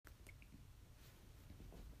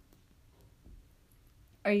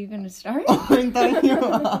Are you gonna start? I thought you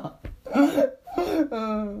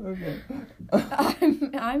okay.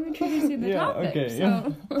 I'm introducing the topic. Okay,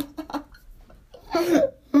 so.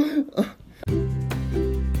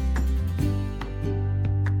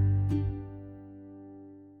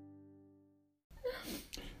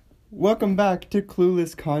 Welcome back to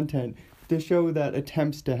Clueless Content, the show that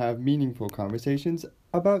attempts to have meaningful conversations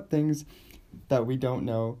about things that we don't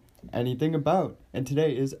know anything about. And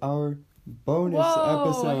today is our bonus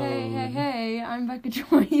episode. Hey, I'm Becca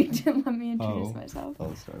Joy. You didn't let me introduce myself.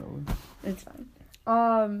 I'll start over. It's fine.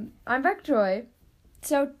 I'm Becca Joy.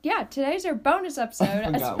 So, yeah, today's our bonus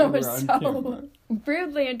episode. As I was so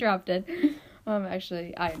rudely interrupted.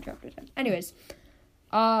 Actually, I interrupted him. Anyways,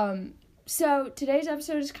 so today's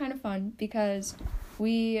episode is kind of fun because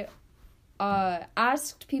we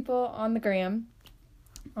asked people on the gram,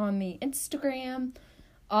 on the Instagram,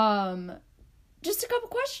 just a couple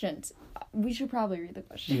questions. We should probably read the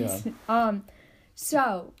questions. Yeah.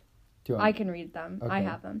 So I can read them. Okay. I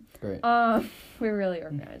have them. Great. We're really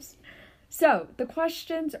organized. So the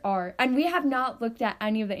questions are, and we have not looked at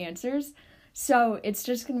any of the answers, so it's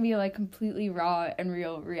just gonna be like completely raw and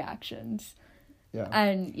real reactions. Yeah.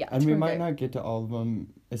 And we might not get to all of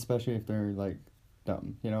them, especially if they're like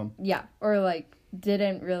dumb, you know? Yeah, or like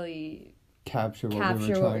didn't really capture what we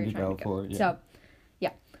were trying to go for. Yeah. So,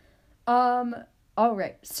 yeah. All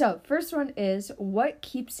right. So, first one is, what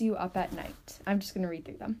keeps you up at night? I'm just going to read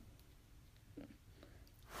through them.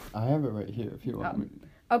 I have it right here if you want me.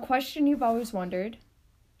 A question you've always wondered.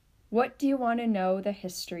 What do you want to know the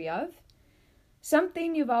history of?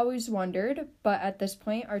 Something you've always wondered, but at this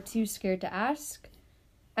point are too scared to ask.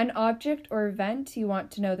 An object or event you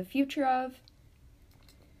want to know the future of.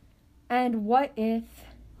 And what if... ...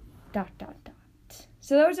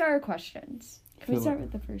 So those are our questions. Can we start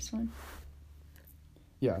with the first one?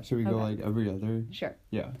 Yeah, should we go like every other? Sure.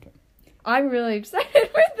 Yeah, okay. I'm really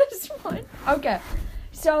excited for this one. Okay.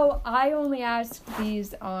 So I only asked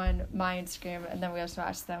these on my Instagram, and then we also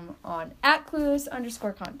asked them on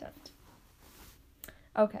 @clueless_content.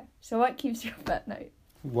 Okay. So what keeps you up at night?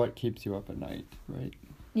 What keeps you up at night, right?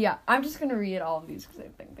 Yeah, I'm just going to read all of these because I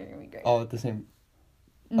think they're going to be great. All at the same...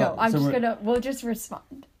 No, we'll just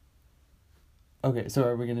respond. Okay, so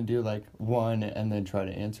are we going to do, like, one and then try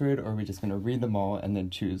to answer it, or are we just going to read them all and then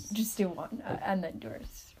choose? Just do one, and then do a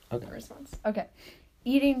Okay. response. Okay.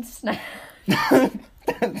 Eating snacks.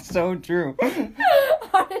 That's so true.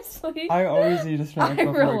 Honestly. I always eat a snack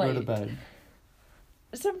before I go to bed.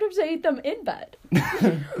 Sometimes I eat them in bed.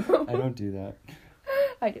 I don't do that.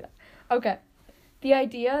 I do that. Okay. The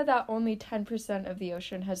idea that only 10% of the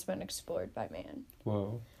ocean has been explored by man.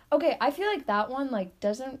 Whoa. Okay, I feel like that one, like,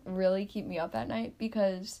 doesn't really keep me up at night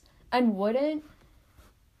because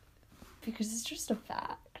it's just a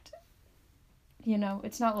fact. You know,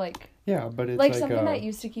 it's not like... Yeah, but it's like something that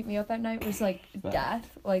used to keep me up at night was, like, death.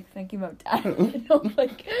 Like, thinking about death. You know,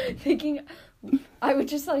 like, I would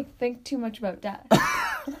just, like, think too much about death.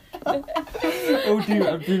 Oh,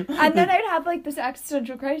 dude. And then I'd have, like, this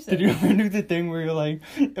existential crisis. Did you ever do the thing where you're like,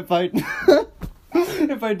 if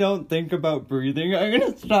I don't think about breathing, I'm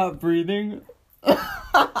gonna stop breathing? I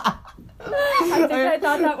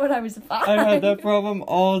thought that when I was 5. I had that problem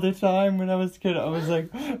all the time when I was a kid. I was like...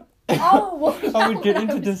 Oh, well, yeah, I would get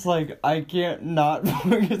into this, like, I can't not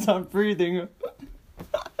focus on breathing.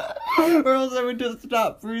 Or else I would just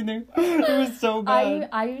stop breathing. It was so bad.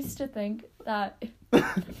 I used to think that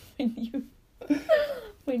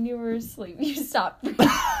when you were asleep, you stopped breathing.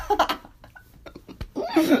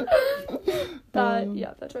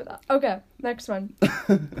 That's what that. Okay, next one.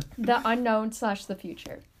 The unknown / the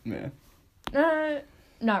future. Yeah.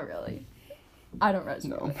 Not really. I don't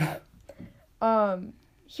resonate with that.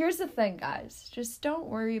 Here's the thing, guys. Just don't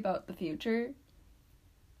worry about the future,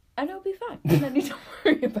 and it'll be fine. And then you don't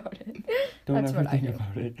worry about it. Don't ever think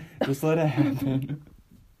about it. Just let it happen.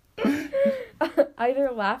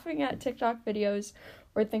 Either laughing at TikTok videos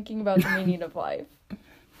or thinking about the meaning of life.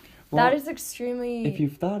 Well, that is extremely... If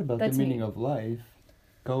you've thought about the meaning of life,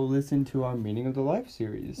 go listen to our Meaning of the Life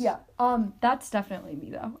series. Yeah. That's definitely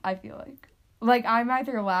me, though, I feel like. Like, I'm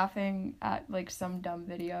either laughing at, like, some dumb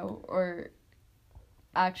video or...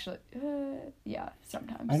 Actually, yeah,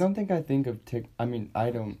 sometimes. I don't think I think of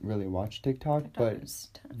I don't really watch TikTok, but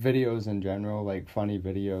videos in general, like funny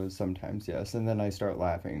videos, sometimes, yes. And then I start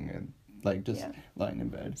laughing and, like, just lying in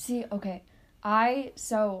bed. See, okay.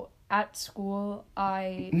 So, at school,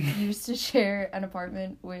 I used to share an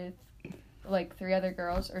apartment with, like, 2 other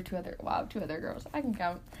girls. I can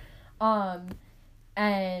count.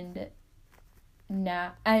 And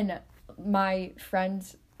my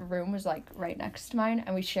friend's room was, like, right next to mine,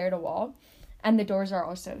 and we shared a wall, and the doors are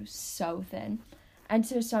also so thin. And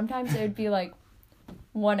so sometimes it would be like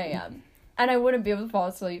 1 a.m. and I wouldn't be able to fall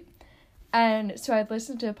asleep. And so I'd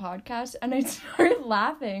listen to a podcast and I'd start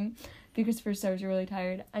laughing because first I was really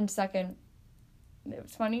tired and second, it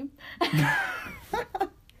was funny.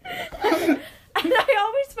 And I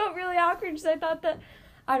always felt really awkward because I thought that,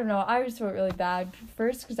 I don't know, I always felt really bad.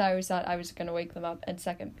 First, because I always thought I was going to wake them up. And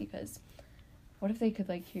second, because what if they could,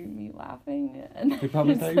 like, hear me laughing? And They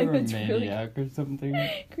probably thought you were a that's really maniac or something.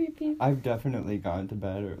 creepy. I've definitely gone to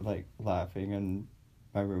bed or, like, laughing, and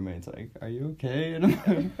my roommate's like, "Are you okay?" And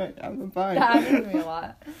I'm like, "I'm fine." That happened to me a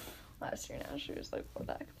lot last year now. She was like, what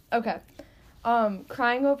the heck? Okay.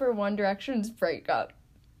 Crying over One Direction's breakup.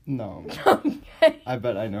 No. Okay. I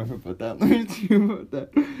bet I know who put that. Let me see who put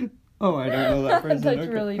that. Oh, I don't know that person. That's Okay.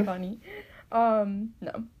 really funny. No.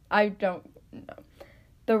 I don't know.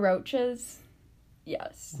 The Roaches?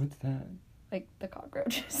 Yes. What's that? Like the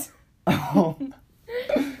cockroaches. Oh.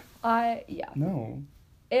 Yeah. No.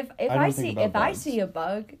 If don't I think see about if I bugs. see a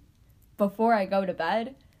bug before I go to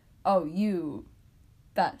bed, oh, you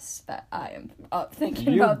best bet I am up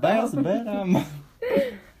thinking You about best that. bet I'm...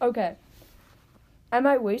 Okay. Am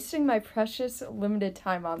I wasting my precious limited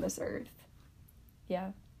time on this earth?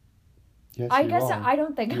 Yeah. Yes, I you guess are. I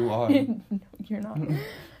don't think You are. No, you're not.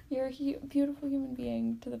 You're a beautiful human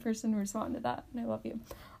being to the person who responded to that, and I love you.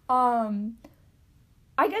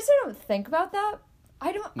 I guess I don't think about that.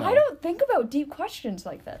 I No. don't think about deep questions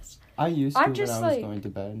like this. I used to I'm when just I was like- going to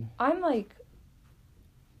bed. I'm like,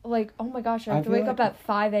 oh my gosh, I I have to feel wake up like- at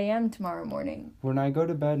 5 a.m. tomorrow morning. When I go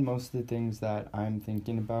to bed, most of the things that I'm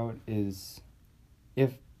thinking about is a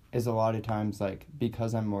lot of times, like,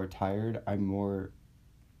 because I'm more tired, I'm more,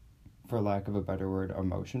 for lack of a better word,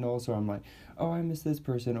 emotional. So I'm like, oh, I miss this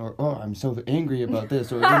person, or oh, I'm so angry about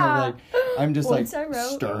this, or like I'm just Once like I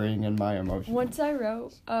wrote- stirring in my emotions. Once I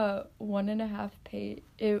wrote 1.5 page,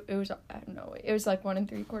 it was, I don't know, it was like 1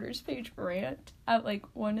 3/4 page rant at like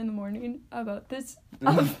 1 a.m. about this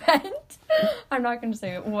event. I'm not going to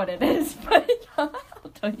say what it is, but I'll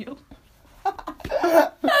tell you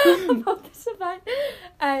about this event.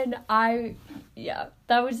 And that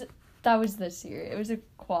was this year. It was a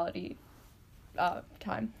quality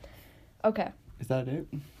time. Okay. Is that it?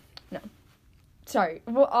 Sorry.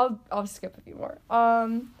 Well, I'll skip a few more.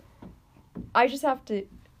 I just have to.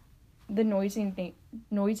 The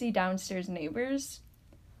noisy downstairs neighbors.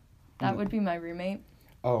 That would be my roommate.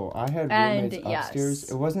 Oh, I had And, roommates yes.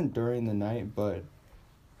 upstairs. It wasn't during the night, but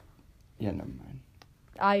yeah, never mind.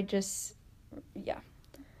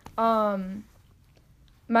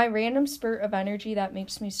 My random spurt of energy that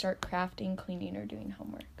makes me start crafting, cleaning, or doing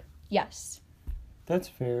homework. Yes. That's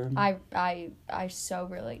fair. I so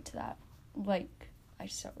relate to that. I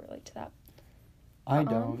so relate to that. I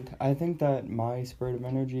don't. I think that my spurt of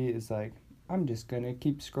energy is like, I'm just gonna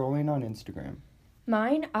keep scrolling on Instagram.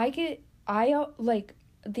 Mine,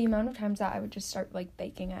 the amount of times that I would just start, like,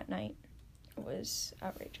 baking at night was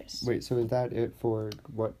outrageous. Wait, so is that it for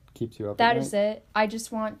what keeps you up That at is night? it. I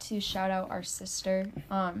just want to shout out our sister.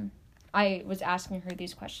 I was asking her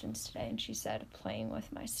these questions today, and she said playing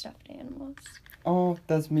with my stuffed animals. Oh,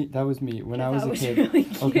 that's me. That was me. When I was That a was kid. really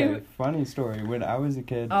cute. Okay, funny story. When I was a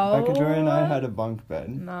kid, Oh. Becca Joy and I had a bunk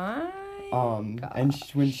bed. My And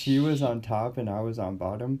when she was on top and I was on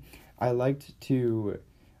bottom, I liked to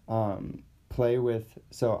play with,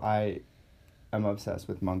 so I'm obsessed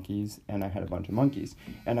with monkeys, and I had a bunch of monkeys,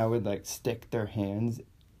 and I would, like, stick their hands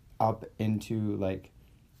up into, like,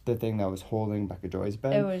 the thing that was holding Becca Joy's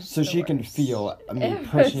bed, It was so the she can worst. feel me It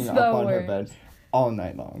pushing was up the on her worst. bed all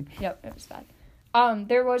night long. Yep, it was bad.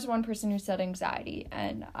 There was one person who said anxiety,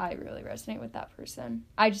 and I really resonate with that person.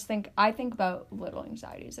 I think about little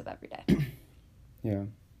anxieties of every day. Yeah.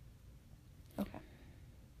 Okay.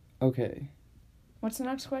 Okay. What's the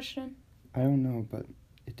next question? I don't know, but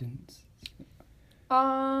it didn't.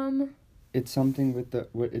 Um, It's something with a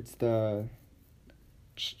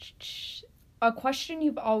question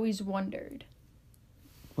you've always wondered,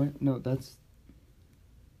 what? No, that's,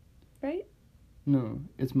 right? no,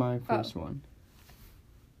 it's my first one.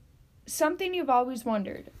 Something you've always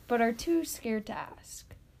wondered, but are too scared to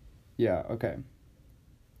ask. Yeah, okay.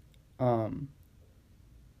 What?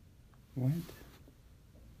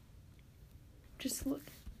 Just look.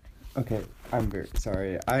 Okay, I'm very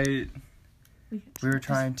sorry. We were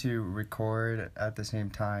trying to record at the same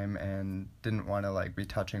time and didn't want to, like, be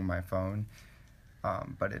touching my phone,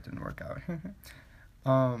 but it didn't work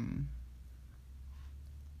out.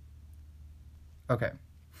 Okay.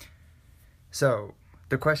 So,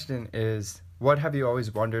 the question is, what have you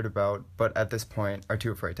always wondered about, but at this point are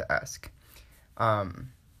too afraid to ask?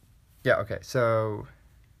 Yeah, okay, so...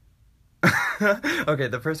 Okay,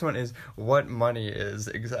 the first one is what money is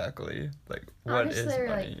exactly. Like, what is Honestly,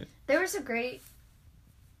 money? There was a great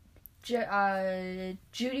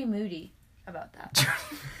Judy Moody about that.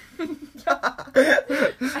 And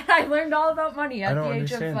I learned all about money at the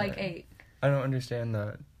age of like 8. I don't understand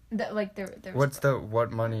that. That like there What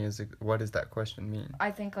does that question mean?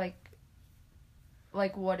 I think like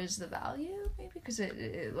what is the value maybe because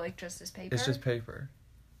it like just is paper. It's just paper.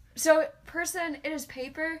 So it is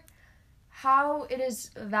paper. How it is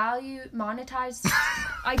monetized,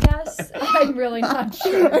 I guess. I'm really not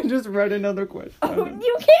sure. I just read another question. Oh,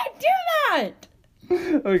 you can't do that.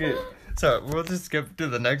 Okay, so we'll just skip to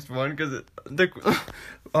the next one because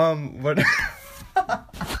what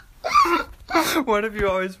what have you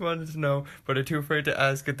always wanted to know but are too afraid to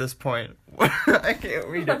ask at this point? I can't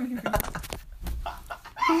read it.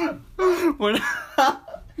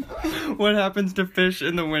 What happens to fish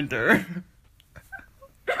in the winter?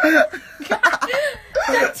 The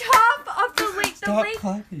top of the lake. Stop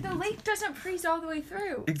clapping. The lake doesn't freeze all the way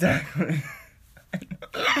through. Exactly.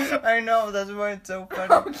 I know, that's why it's so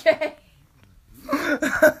funny. Okay.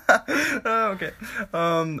 Okay.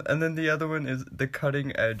 And then the other one is the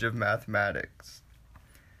cutting edge of mathematics.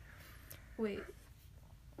 Wait.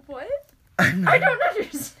 What? I don't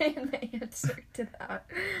understand the answer to that.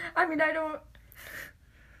 I mean,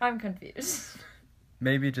 I'm confused.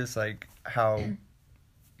 Maybe just like how...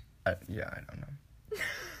 I don't know.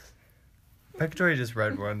 Becca Joy just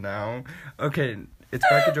read one now. Okay, it's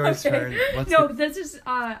Becca Joy's turn. This is,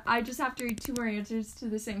 I just have to read 2 more answers to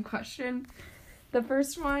the same question. The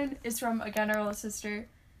first one is from, again, our little sister,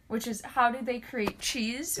 which is, how do they create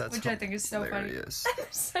cheese? Which I think is so hilarious. funny. And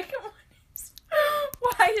the second one is,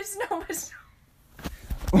 why is Noah so...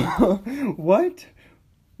 What?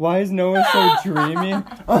 Why is Noah so dreamy?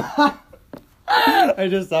 I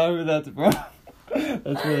just saw who that's from.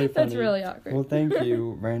 That's really funny. That's really awkward. Well, thank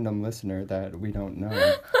you, random listener that we don't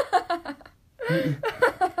know.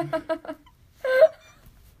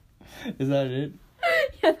 Is that it?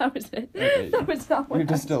 Yeah, that was it. Okay. That was not what You're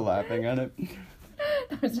just still laughing at it.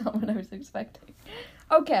 That was not what I was expecting.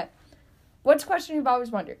 Okay. What's a question you've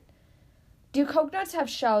always wondered? Do coconuts have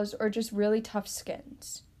shells or just really tough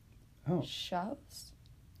skins? Oh. Shells?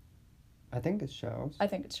 I think it's shells. I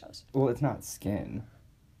think it's shells. Well, it's not skin.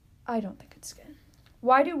 I don't think it's skin.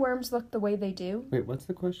 Why do worms look the way they do? Wait, what's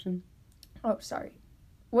the question? Oh, sorry.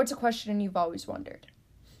 What's a question you've always wondered?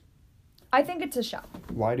 I think it's a shell.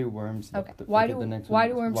 Why do worms look Okay. Why do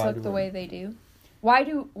worms look the way they do? Why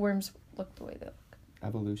do worms look the way they look?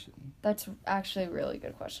 Evolution. That's actually a really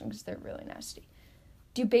good question because they're really nasty.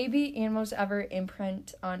 Do baby animals ever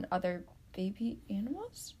imprint on other baby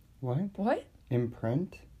animals? What? What?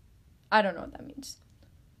 Imprint? I don't know what that means.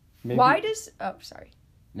 Maybe... Oh, sorry.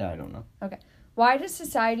 No, I don't know. Okay. Why does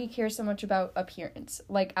society care so much about appearance?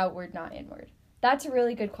 Like outward, not inward? That's a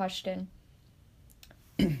really good question.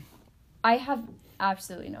 I have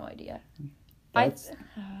absolutely no idea. That's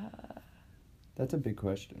a big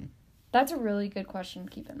question. That's a really good question to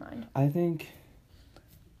keep in mind. I think...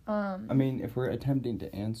 I mean, if we're attempting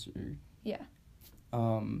to answer... Yeah.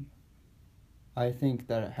 I think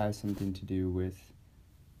that it has something to do with...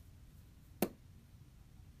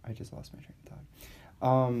 I just lost my train of thought.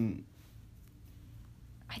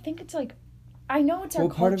 I think it's like... I know it's our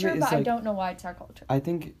culture, but I don't know why it's our culture. I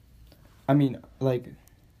think... I mean, like...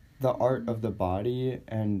 the art of the body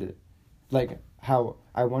and like how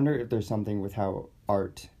I wonder if there's something with how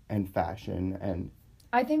art and fashion and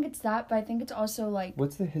I think it's that, but I think it's also like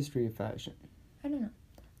what's the history of fashion? I don't know.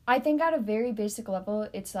 I think at a very basic level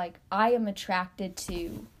it's like I am attracted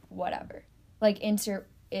to whatever. Like insert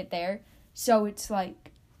it there. So it's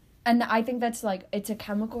like and I think that's like it's a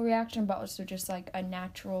chemical reaction but also just like a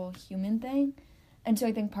natural human thing. And so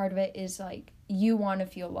I think part of it is like you want to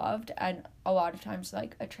feel loved, and a lot of times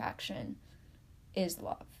like attraction is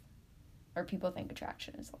love, or people think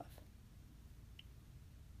attraction is love.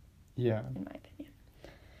 Yeah. In my opinion.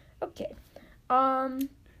 Okay.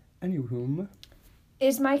 Anywhom.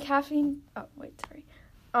 Is my caffeine? Oh wait, sorry.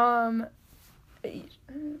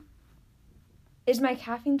 Is my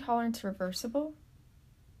caffeine tolerance reversible?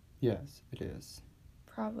 Yes, it is.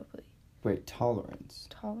 Probably. Wait, tolerance.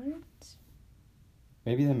 Tolerance?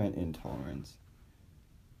 Maybe they meant intolerance.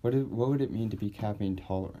 What would it mean to be caffeine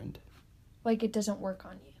tolerant? Like it doesn't work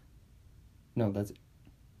on you. No, that's...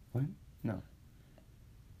 What? No.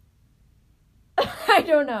 I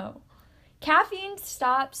don't know. Caffeine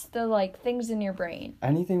stops the, like, things in your brain.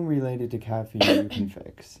 Anything related to caffeine you can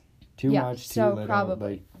fix. Too much, too little.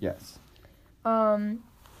 Probably. Like, yes.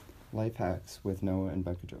 Life hacks with Noah and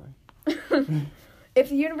Becca Joy. If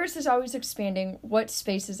the universe is always expanding, what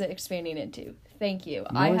space is it expanding into? Thank you.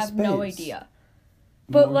 I More have no space. idea.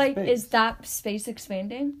 But, More like, space. is that space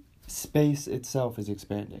expanding? Space itself is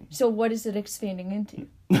expanding. So what is it expanding into?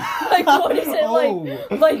 Like, what is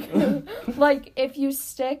it, like, if you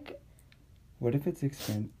stick, What if it's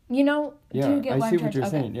expanding? you know, do Yeah, you get I what see I'm what you're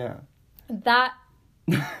trying to- saying, yeah. That,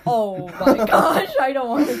 oh my gosh, I don't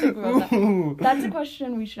want to think about that. Ooh. That's a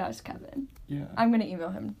question we should ask Kevin. Yeah, I'm going to email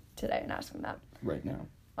him today and ask him that. right now.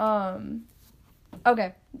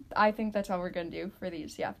 Okay, I think that's all we're going to do for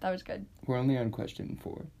these. Yeah, that was good. We're only on question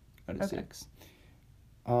 4 out of Okay. 6.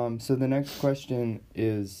 So the next question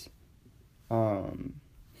is, our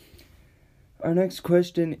next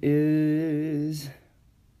question is,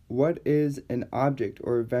 what is an object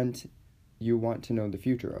or event you want to know the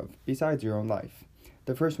future of, besides your own life?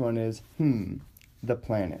 The first one is, the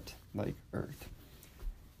planet, like Earth.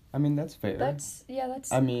 I mean, that's fair. That's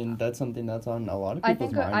I mean, that's something that's on a lot of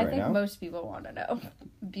people's mind I right think now. most people want to know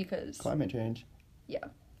because Climate change.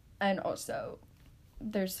 and also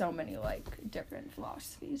there's so many like different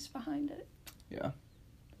philosophies behind it. Yeah.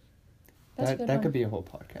 That's a good that one. could be a whole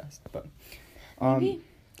podcast, but Maybe.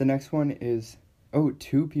 the next one is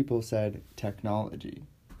 2 people said technology.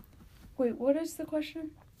 Wait, what is the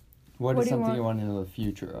question? What What is do you something you want? want to know the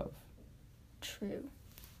future of? True.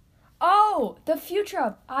 Oh, the future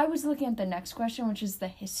of. I was looking at the next question, which is the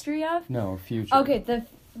history of. No, future. Okay,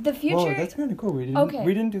 the future. Whoa, that's kind of cool. We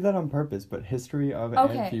didn't do that on purpose, but history of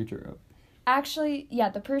Okay. and future of. Actually, yeah,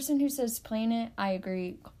 the person who says planet, I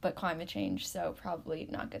agree, but climate change, so probably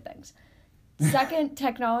not good things. Second,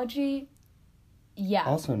 technology, yeah.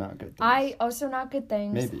 Also not good things. Also not good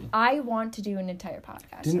things. Maybe. I want to do an entire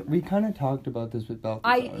podcast. Didn't we kind of talked about this with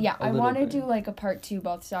Balthazar? I want to do like a part 2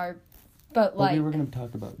 Balthazar, but like we were going to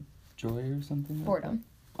talk about joy or something like boredom.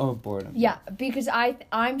 that? Oh, boredom. Yeah, because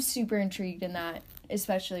I'm super intrigued in that,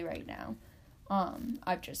 especially right now.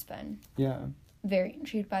 I've just been Yeah. very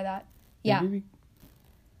intrigued by that. Yeah.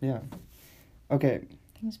 Yeah. Okay,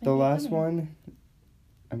 Things may the be last coming. one,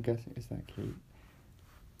 I'm guessing, is that Kate?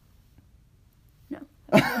 No.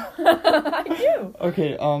 I do.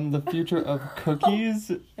 Okay, the future of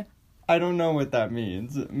cookies. I don't know what that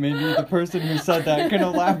means. Maybe the person who said that can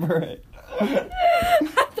elaborate. I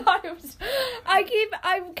thought it was. I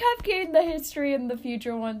kept getting the history and the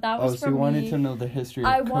future one. That was So from you wanted me. to know the history of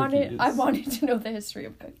I cookies. wanted to know the history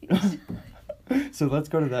of cookies. So let's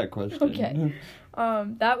go to that question. Okay.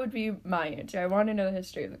 That would be my answer. I want to know the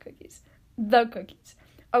history of the cookies. The cookies.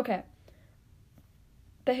 Okay.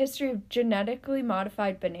 The history of genetically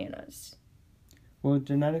modified bananas. Well,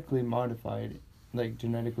 genetically modified, like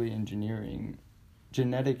genetic engineering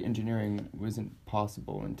wasn't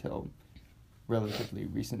possible until relatively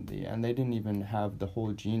recently, and they didn't even have the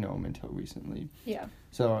whole genome until recently. Yeah.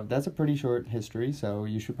 So that's a pretty short history, so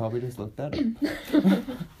you should probably just look that up.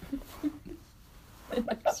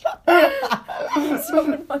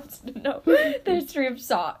 Someone wants to know the history of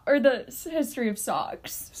history of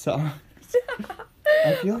socks. Socks.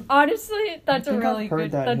 I feel like Honestly, that's a think really I've heard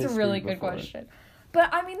good. that That's a history really good before. question.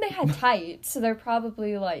 But I mean, they had tights, so they're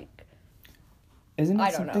probably like. Isn't it I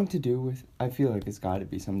don't something know. to do with? I feel like it's got to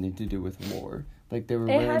be something to do with war. Like they were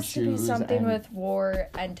It wearing has to be shoes something and with war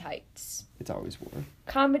and tights. It's always war.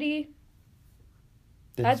 Comedy.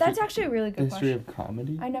 The That's history- actually a really the good history question. of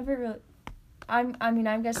comedy. I never really. I'm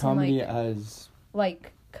guessing Comedy like as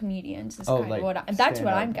comedians is Oh, kind like of what that's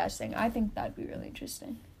what I'm stand-up. guessing. I think that'd be really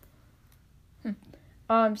interesting.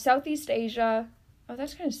 Southeast Asia. Oh,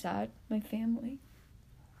 that's kind of sad. My family.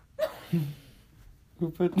 who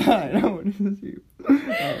put that? I want to see.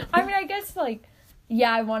 I mean, I guess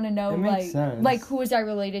yeah, I want to know It makes sense. who was I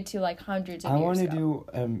related to hundreds of I years want to ago.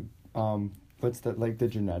 do what's that, like the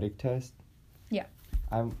genetic test? Yeah.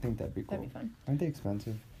 I think that'd be cool. That'd be fun. Aren't they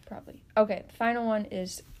expensive? Probably. Okay, the final one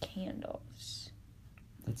is candles.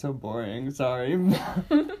 That's so boring. Sorry.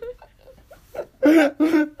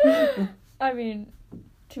 I mean,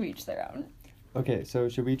 to each their own. Okay, so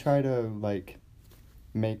should we try to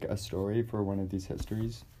make a story for one of these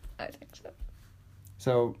histories? I think so.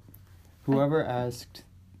 So, whoever asked,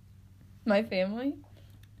 My family?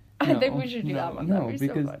 I think we should do that one. That'd be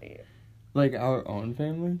because so funny. like our own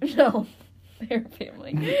family, No, their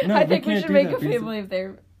family. No, I we think we can't should do make that a because- family of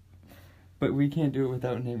their. but we can't do it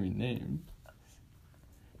without naming names.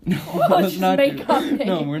 Let's just make up No,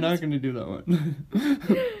 names. we're not going to do that one.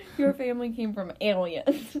 Your family came from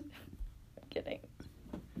aliens. I'm kidding.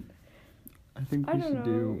 I think I we don't should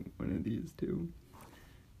do one of these two.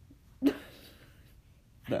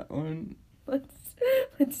 That one.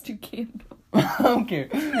 Let's do candle. Okay,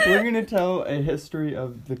 we're gonna tell a history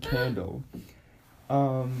of the candle.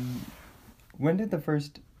 when did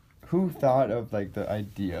who thought of, like, the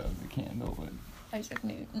idea of the candle? Isaac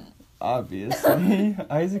Newton. Obviously.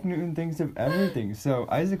 Isaac Newton thinks of everything. So,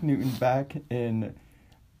 Isaac Newton back in...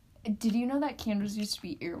 Did you know that candles used to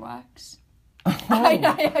be earwax? Oh. I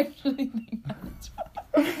actually think that's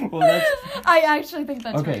right. Well, that's... I actually think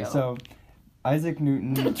that's okay, real. so Isaac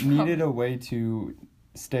Newton That's needed wrong. a way to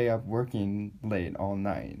stay up working late all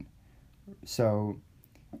night. So,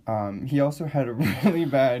 he also had a really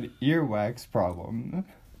bad earwax problem.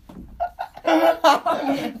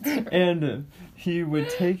 And he would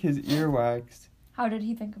take his earwax. How did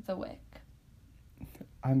he think of the wick?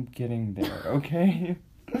 I'm getting there, okay?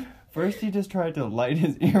 First, he just tried to light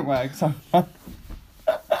his earwax on fire.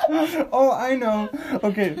 Oh, I know.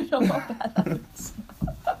 Okay. I don't know about that.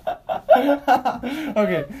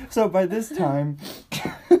 Okay, so by this time,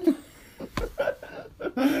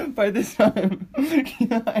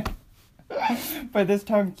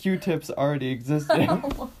 Q-tips already existed.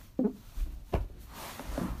 No.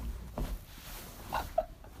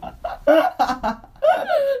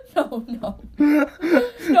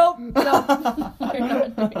 Nope. No. We're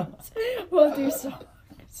not doing this. We'll do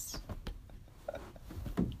songs.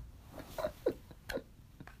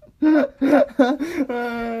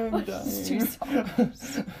 I'm Let's do dying.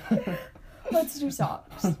 songs. Let's do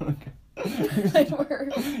songs. Okay.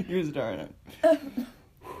 You start it.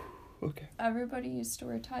 Okay. Everybody used to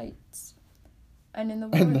wear tights. And in the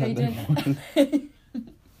And war then they didn't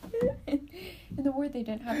in the war they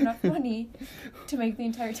didn't have enough money to make the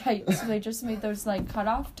entire tights, so they just made those like cut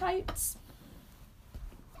off tights.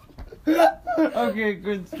 Okay,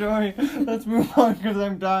 good story. Let's move on because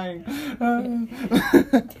I'm dying.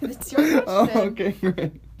 It's your question. Oh, okay,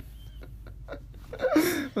 great.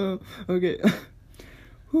 Oh, okay.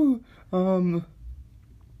 Whew. Oh,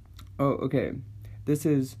 okay. This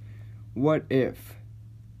is what if ...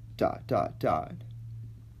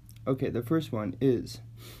 Okay, the first one is,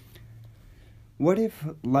 what if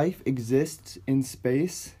life exists in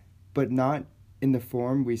space, but not in the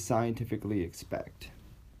form we scientifically expect?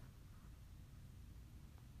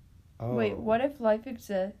 Oh. Wait, what if life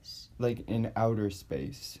exists? Like in outer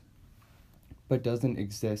space, but doesn't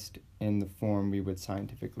exist in the form we would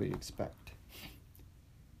scientifically expect?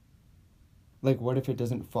 Like, what if it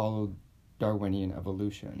doesn't follow Darwinian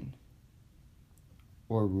evolution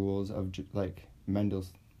or rules of like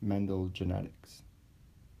Mendel genetics?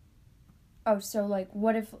 Oh, so like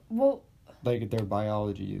what if Like their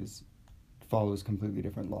biology follows completely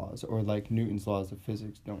different laws, or like Newton's laws of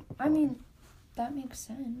physics don't apply. I mean, that makes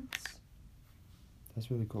sense. That's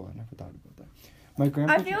really cool. I never thought about that. My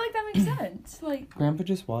grandpa. I feel like that makes sense. Like Grandpa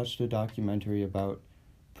just watched a documentary about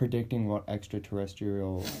predicting what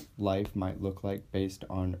extraterrestrial life might look like based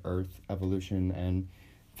on Earth evolution and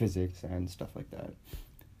physics and stuff like that.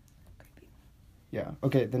 Yeah.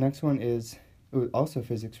 Okay, the next one is also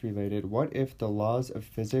physics related. What if the laws of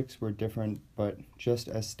physics were different but just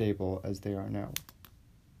as stable as they are now?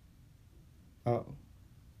 Oh.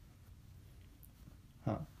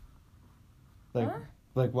 Huh.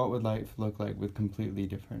 Like what would life look like with completely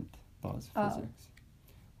different laws of physics?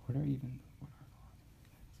 What are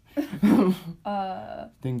laws?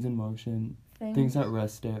 Things in motion. Things that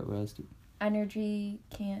rest stay at rest. Energy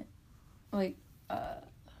can't like oh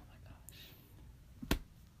my gosh.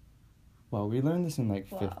 Well, we learned this in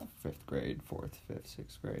like Wow. fifth grade, 4th, 5th,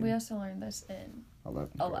 6th grade. We also learned this in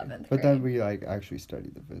 11th grade. But then we like actually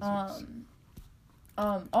studied the physics.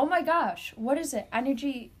 Oh my gosh, what is it?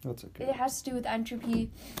 Energy. That's okay. It has to do with entropy.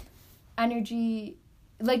 Energy,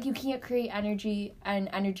 like you can't create energy and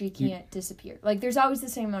energy can't disappear. Like there's always the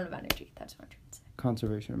same amount of energy. That's what I'm trying to say.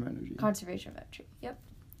 Conservation of energy. Conservation of energy. Yep.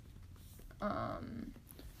 I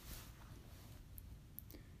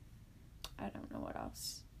don't know what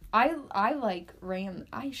else. I like ran.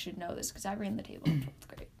 I should know this because I ran the table in 12th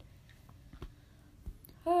grade.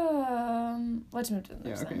 Let's move to the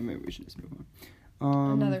next Okay, one. maybe we should just move on.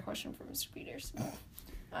 Another question from Mr. Peters.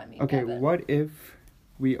 I mean, Okay, Evan. what if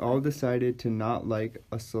we all decided to not like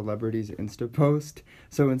a celebrity's Insta post,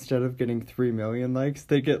 so instead of getting 3 million likes,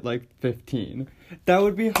 they get like 15? That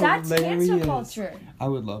would be hilarious. That's cancel culture. I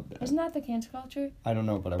would love that. Isn't that the cancel culture? I don't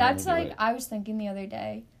know, but I That's want to like, do it. I was thinking the other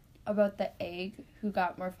day about the egg who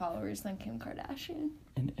got more followers than Kim Kardashian.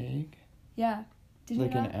 An egg? Yeah. Did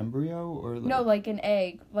Like you know an embryo or like... No, like an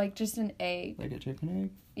egg. Like just an egg. Like a chicken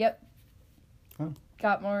egg? Yep. Oh.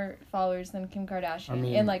 Got more followers than Kim Kardashian. I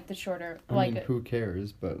mean- in like the shorter, I like mean, who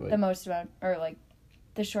cares, but like... the most amount, or like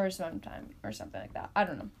the shortest amount of time or something like that. I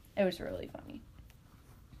don't know. It was really funny.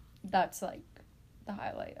 That's like the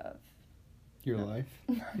highlight of... Your life?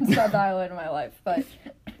 It's not the highlight of my life, but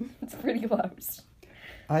it's pretty close.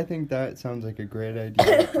 I think that sounds like a great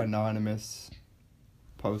idea. Anonymous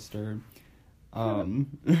poster. Yeah,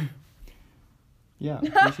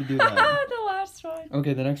 we should do that. The last one.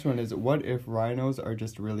 Okay, the next one is, what if rhinos are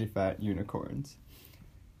just really fat unicorns?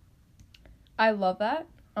 I love that.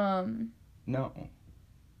 No.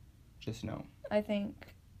 Just no. I think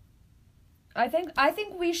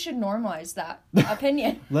we should normalize that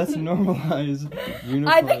opinion. Let's normalize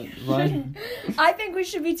unicorn. I think we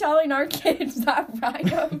should be telling our kids that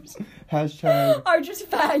rhinos hashtag are just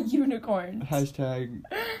fat unicorns. Hashtag.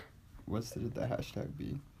 What's the hashtag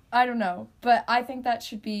be? I don't know, but I think that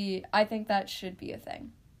should be a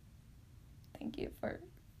thing. Thank you for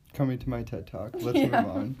coming to my TED Talk. Let's move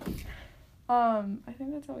on. I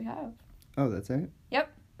think that's all we have. Oh, that's it?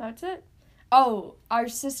 Yep, that's it. Oh, our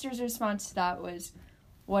sister's response to that was,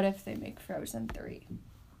 what if they make Frozen 3?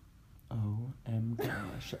 OMG.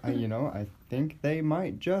 I think they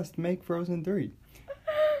might just make Frozen 3.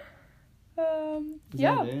 Yeah.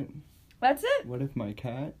 That it? That's it. What if my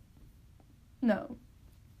cat? No.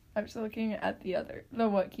 I was looking at the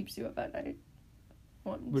what keeps you up at night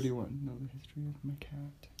ones. What do you want? Know the history of my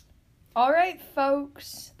cat. All right,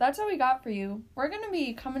 folks. That's all we got for you. We're going to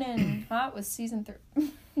be coming in hot with season 3.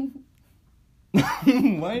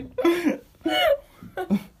 What?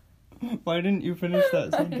 Why didn't you finish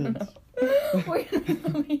that sentence?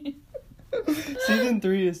 Season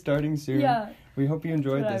 3 is starting soon. Yeah. We hope you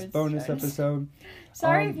enjoyed this bonus episode.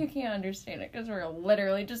 Sorry if you can't understand it, because we're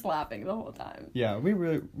literally just laughing the whole time. Yeah, we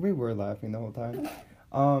were laughing the whole time.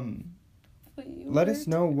 Let us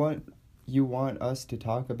know what you want us to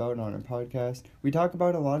talk about on our podcast. We talk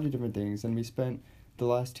about a lot of different things, and we spent the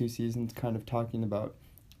last 2 seasons kind of talking about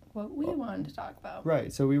what we wanted to talk about.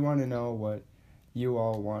 Right, so we want to know what you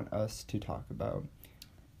all want us to talk about.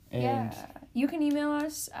 And yeah, you can email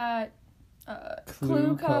us at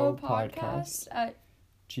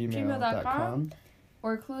cluecopodcast@gmail.com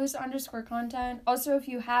or clueless_content. Also, if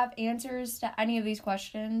you have answers to any of these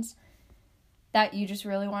questions that you just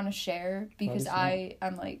really want to share, because I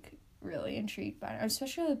am really intrigued by it,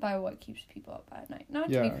 especially by what keeps people up at night.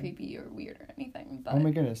 Not to be creepy or weird or anything, but oh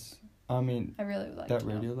my goodness. I really would like that to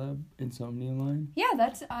know. Radiolab Insomnia line. Yeah,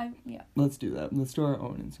 Let's do that. Let's do our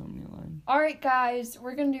own insomnia line. All right, guys,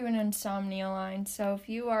 we're gonna do an insomnia line. So if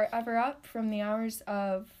you are ever up from the hours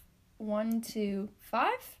of 1 to 4,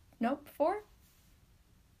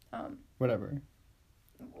 whatever,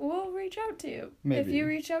 we'll reach out to you. Maybe. If you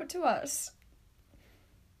reach out to us.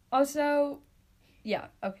 Also, yeah,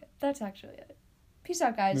 okay, that's actually it. Peace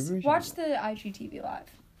out, guys. Watch the IGTV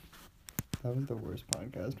live. That was the worst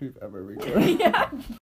podcast we've ever recorded. Yeah.